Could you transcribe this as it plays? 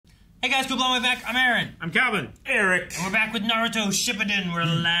Hey guys, cool blowing back. I'm Aaron. I'm Calvin. Eric. And we're back with Naruto Shippuden, where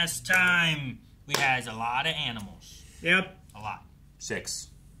last time we had a lot of animals. Yep. A lot. 6.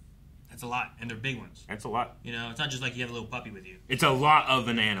 That's a lot, and they're big ones. That's a lot. You know, it's not just like you have a little puppy with you. It's a lot of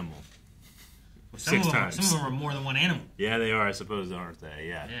an animal. Well, Some of them are more than one animal. Yeah, they are, I suppose, aren't they?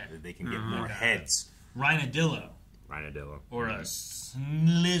 Yeah. They can get more heads. Rhinodillo. Rhinodillo. Or a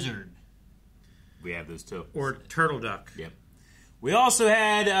lizard. We have those too. Or turtle duck. Yep. We also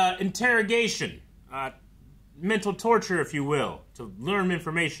had interrogation. Mental torture, if you will, to learn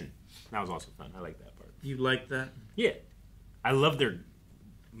information. That was also fun. I like that part. You like that? Yeah. I love their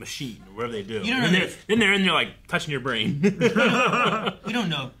machine, or whatever they do. You don't know then they're in there, like, touching your brain. We don't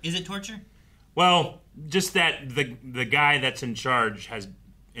know. Is it torture? Well, just that the guy that's in charge has,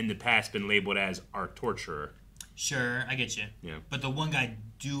 in the past, been labeled as our torturer. Sure, I get you. Yeah. But the one guy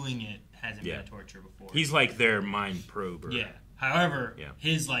doing it hasn't been a torture before. He's like their mind prober. Yeah. However,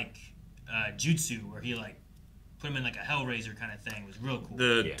 his, like, jutsu, where he, like, put him in, like, a Hellraiser kind of thing was real cool.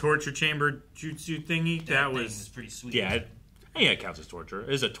 The torture chamber jutsu thingy? That was pretty sweet. Yeah. I think it counts as torture.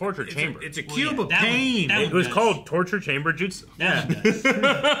 It's a torture chamber. It's a cube of pain. It was called torture chamber jutsu.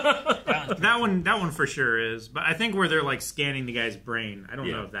 That one for sure is. But I think where they're like scanning the guy's brain, I don't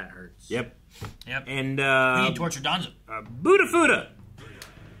know if that hurts. Yep. And we need torture Donzo. Budafuda.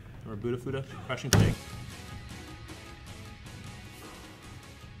 Or Budafuda, crushing thing.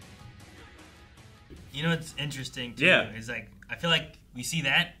 You know what's interesting too? Yeah. Is like I feel like we see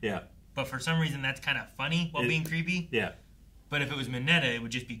that. Yeah. But for some reason that's kind of funny while being creepy. Yeah. But if it was Mineta, it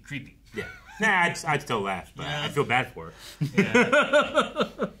would just be creepy. Yeah. Nah, I'd still laugh, but I feel bad for her.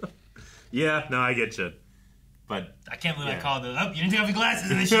 Yeah. Yeah, no, I get you. But I can't believe I called it. Oh, you didn't take off your glasses.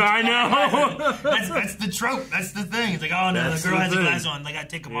 And then she I know. that's the trope. That's the thing. It's like, oh no, the girl has the glasses on. They gotta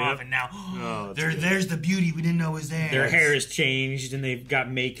take them off, and now there's the beauty we didn't know was there. Their hair is changed, and they've got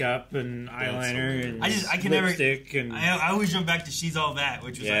makeup and eyeliner and I can lipstick. Never. I always jump back to She's All That,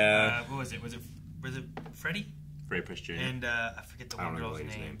 which was like, what was it? Was it Freddie? Freddie Prinze Jr. And I forget the one girl's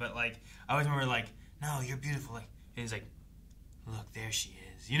name, but like I always remember like, no, you're beautiful. And he's like, look, there she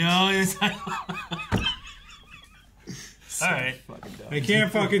is. You know, and it's like. All right. I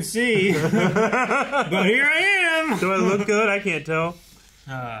can't fucking see, but here I am. Do I look good? I can't tell.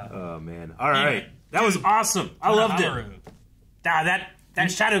 Oh man! All right, that was awesome. I loved it. That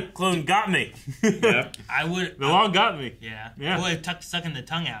shadow clone got me. Yep. The log got me. Yeah. Yeah. Well, sucking the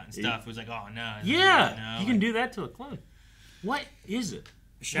tongue out and stuff. It was like, oh no. Yeah. You can do that to a clone. What is it?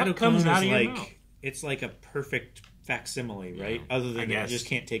 Shadow clone is like it's like a perfect facsimile, right? Other than it just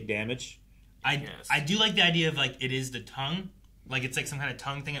can't take damage. I do like the idea of like it is the tongue, like it's like some kind of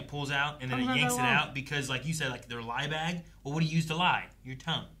tongue thing it pulls out and then it yanks it out because like you said, like their lie bag. Well, what do you use to lie? Your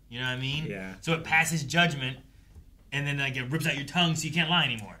tongue. You know what I mean? Yeah. So it passes judgment, and then like it rips out your tongue, so you can't lie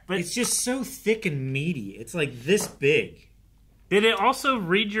anymore. But it's just so thick and meaty. It's like this big. Did it also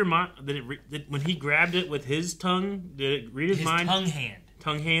read your mind? When he grabbed it with his tongue, did it read his mind? Tongue hand.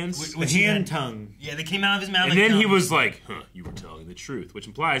 Tongue hands? The hand tongue. Yeah, they came out of his mouth. And then he was like, huh, you were telling the truth. Which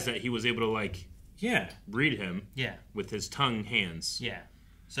implies that he was able to, like, read him with his tongue hands. Yeah.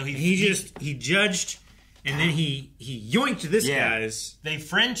 So he judged, and then he yoinked this guy's. They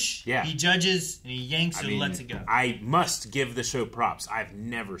French, he judges, and he yanks and lets it go. I must give the show props. I've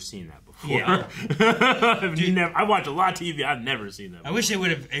never seen that before. Yeah. I watch a lot of TV. I've never seen that before. I wish they would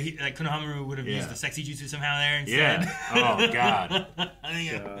have, like Konohamaru would have used the sexy jutsu somehow there instead. Yeah. Oh, God.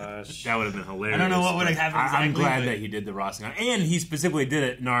 Gosh. That would have been hilarious. I don't know what would have happened exactly. I'm glad that he did the Rasengan. And he specifically did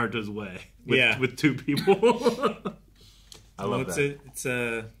it Naruto's way. With 2 people. I love that. It's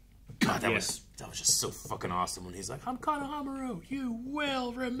a... God, that was just so fucking awesome when he's like, I'm Konohamaru, you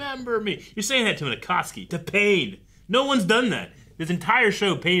will remember me. You're saying that to Minokoski, to Pain. No one's done that. This entire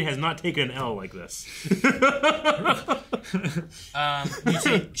show, Pain has not taken an L like this. You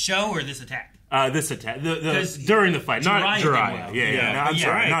say show or this attack? This attack. During the fight, not Jiraiya. Yeah. No, I'm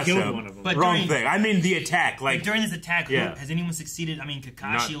sorry, not show. One of them. But wrong thing. I mean the attack. Like during this attack, has anyone succeeded? I mean,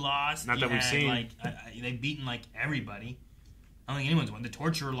 Kakashi lost. Not that we've seen. Like, they've beaten like everybody. I don't think anyone's won. The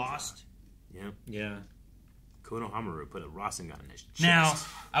Torturer lost. Yeah. Konohamaru put a Rasengan in his chest. Now,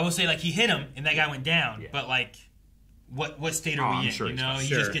 I will say, like, he hit him, and that guy went down. But, like, what state are we in? Sure you know, he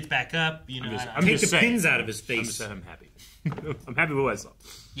just gets back up. You know, take the pins out of his face. I'm happy. I'm happy with what I saw.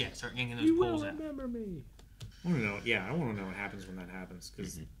 Yeah, start yanking those poles out. Remember me. I want to know. Yeah, I want to know what happens when that happens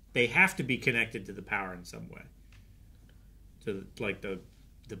because they have to be connected to the power in some way. To like the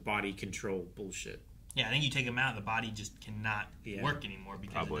body control bullshit. Yeah, I think you take them out, the body just cannot work anymore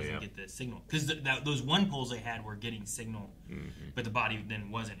because it doesn't get the signal. Because those one poles they had were getting signal, but the body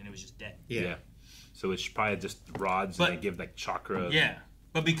then wasn't, and it was just dead. Yeah. So it's probably just rods and they give like chakra. Yeah.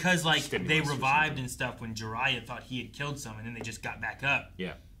 But because like Stimulus they or revived something. and stuff when Jiraiya thought he had killed some, and then they just got back up.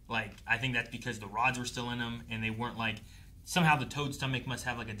 Yeah. Like I think that's because the rods were still in them, and they weren't like. Somehow the toad stomach must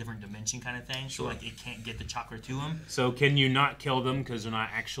have like a different dimension kind of thing, so like it can't get the chakra to them. So can you not kill them because they're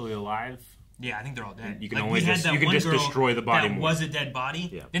not actually alive? Yeah, I think they're all dead. You can like, only we had just that you can one just girl destroy the body that more. was a dead body.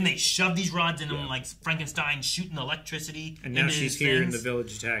 Yeah. Then they shoved these rods in him like Frankenstein shooting electricity. And now into she's his here in things. the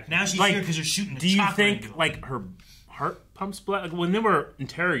village attack. Now she's Like, here because you're shooting. Do you chakra into think him. like her heart pumps blood? Like, when they were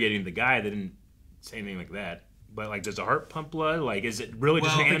interrogating the guy, they didn't say anything like that. But like, does the heart pump blood? Like, is it really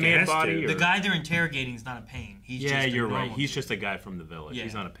just Well, an I think it animated has to. body? the or- guy they're interrogating is not a pain. He's Yeah, just a you're right. normal He's dude. just a guy from the village. Yeah.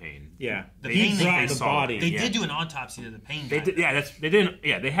 He's not a pain. Yeah. The He pain brought they the saw body. They Yeah. did do an autopsy to the pain They guy. did, yeah, they didn't.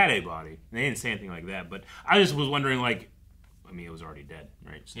 Yeah, they had a body. They didn't say anything like that. But I just was wondering, like, I mean, it was already dead,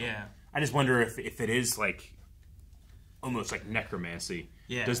 right? So Yeah. I just wonder if it is like almost like necromancy.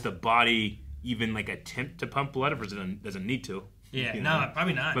 Yeah. Does the body even like attempt to pump blood, or doesn't need to? Yeah, You no, know?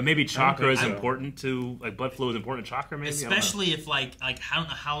 probably not. But maybe chakra is think so. important to like blood flow is important to chakra. Maybe I don't know. Especially if like I don't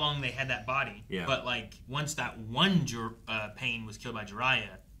know how long they had that body. Yeah. But like once that one pain was killed by Jiraiya,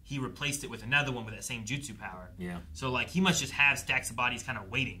 he replaced it with another one with that same jutsu power. Yeah. So like he must just have stacks of bodies kind of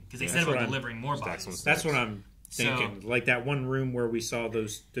waiting because they Yeah, said that's about what I'm- delivering more Stacks bodies. on That's what I'm thinking. Like that one room where we saw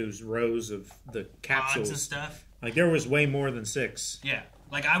those rows of the Pods and capsules. stuff. Like there was way more than 6. Yeah.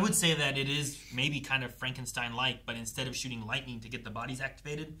 Like I would say that it is maybe kind of Frankenstein-like, but instead of shooting lightning to get the bodies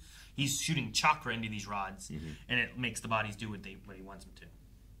activated, he's shooting chakra into these rods, and it makes the bodies do what he wants them to.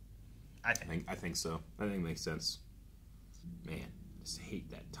 I think. I think so. I think it makes sense. Man, I just hate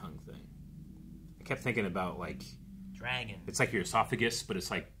that tongue thing. I kept thinking about like Dragon. it's like your esophagus, but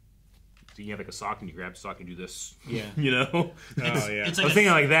it's like so you have like a sock and you grab a sock and do this. Yeah. You know? Oh yeah. It's I like was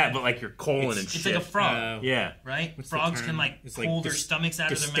thinking like that, but like your colon and it's shit. like a frog, Yeah. right? What's the Frogs term? can like It's like pull their stomachs out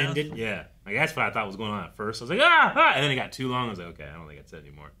of their mouth. distended. Yeah. Like that's what I thought was going on at first. I was like, ah! And then it got too long. I was like, okay, I don't think that's it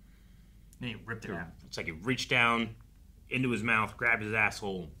anymore. Then he ripped it out. It's like he reached down into his mouth, grabbed his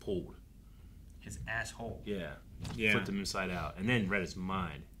asshole, and pulled. His asshole. Yeah. Yeah. Flipped him inside out. And then read his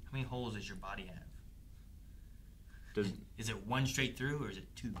mind. How many holes does your body have? Does Is it one straight through or is it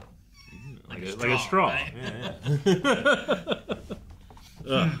two? like a straw. right?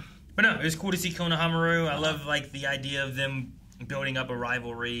 Yeah. But no, it was cool to see Konohamaru. I love like the idea of them building up a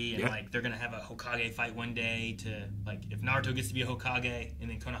rivalry and Yeah. like they're gonna have a Hokage fight one day to like if Naruto gets to be a Hokage and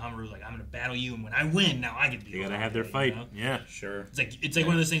then Konohamaru's like I'm gonna battle you and when I win now I get to be. They a gotta Hokage, have their you fight. know? Yeah. Sure. It's like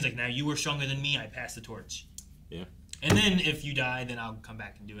one of those things like now you were stronger than me I pass the torch. Yeah. And then if you die then I'll come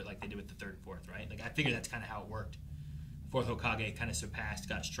back and do it like they did with the third and fourth, right? Like I figure that's kind of how it worked. Fourth Hokage kind of surpassed,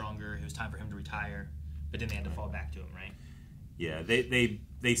 got stronger. It was time for him to retire, but then they had to fall back to him, right? Yeah.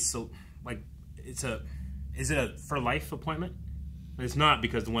 They so like is it a for life appointment? It's not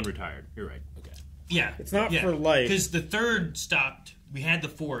because the one retired. You're right. Okay. Yeah, It's not for life. because the third stopped. We had the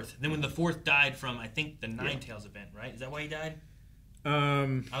fourth. Then when the fourth died from, I think the Nine Tails event, right? Is that why he died?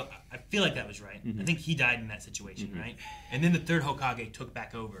 I feel like that was right. I think he died in that situation, right? And then the third Hokage took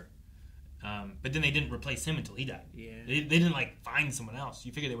back over. But then they didn't replace him until he died. Yeah. They didn't like find someone else.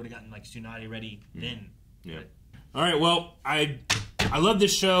 You figure they would have gotten like Tsunade ready then. Yeah. But- All right. Well, I love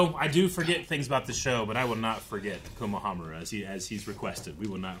this show. I do forget things about the show, but I will not forget Konohamaru as he's requested. We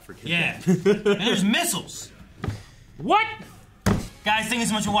will not forget. Yeah. that. And there's missiles. What? Guys, thank you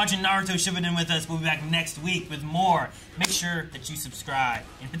so much for watching Naruto Shippuden with us. We'll be back next week with more. Make sure that you subscribe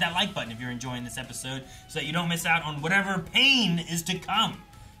and hit that like button if you're enjoying this episode so that you don't miss out on whatever pain is to come.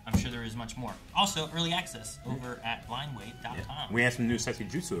 I'm sure there is much more. Also, early access over at blindwave.com. We have some new sexy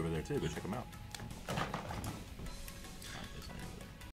jutsu over there too. Go check them out.